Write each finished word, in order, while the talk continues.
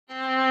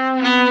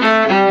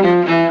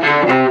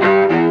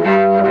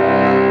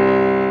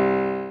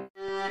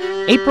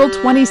April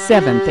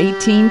 27,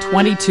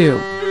 1822.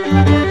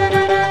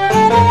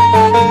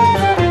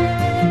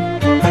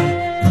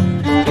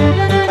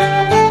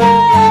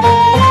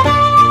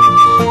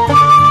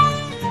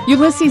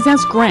 Ulysses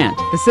S. Grant,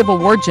 the Civil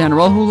War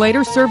general who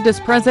later served as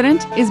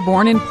president, is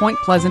born in Point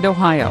Pleasant,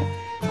 Ohio.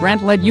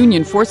 Grant led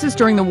Union forces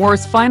during the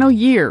war's final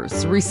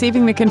years,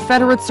 receiving the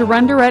Confederate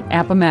surrender at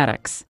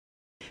Appomattox.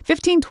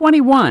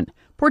 1521,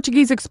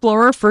 Portuguese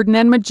explorer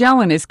Ferdinand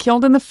Magellan is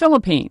killed in the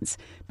Philippines,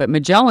 but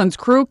Magellan's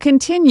crew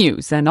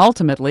continues and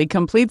ultimately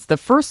completes the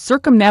first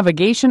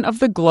circumnavigation of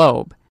the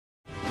globe.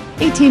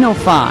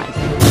 1805.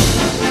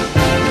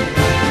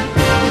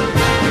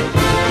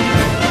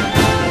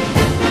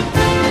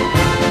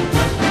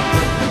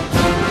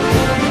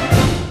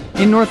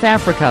 In North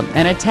Africa,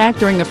 an attack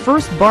during the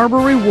First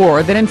Barbary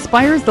War that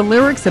inspires the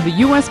lyrics of a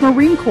U.S.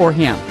 Marine Corps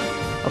hymn.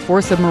 A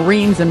force of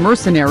Marines and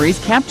mercenaries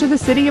capture the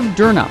city of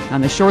Derna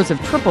on the shores of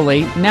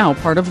Tripoli, now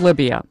part of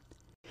Libya.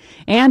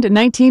 And in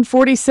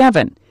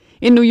 1947,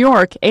 in New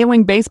York,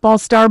 ailing baseball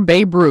star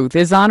Babe Ruth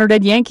is honored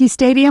at Yankee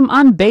Stadium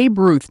on Babe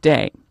Ruth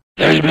Day.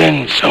 There's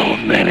been so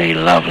many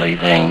lovely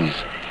things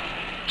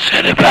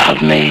said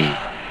about me,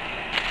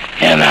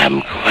 and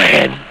I'm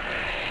glad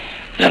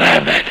that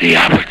I've had the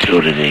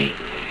opportunity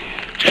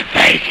to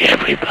thank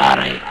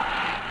everybody.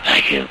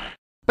 Thank you.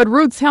 But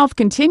Ruth's health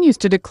continues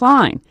to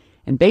decline,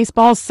 and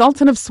baseball's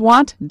Sultan of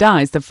Swat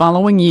dies the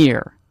following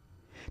year.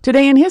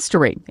 Today in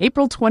history,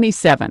 April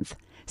 27th.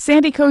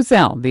 Sandy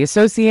Kozel, The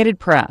Associated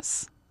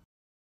Press.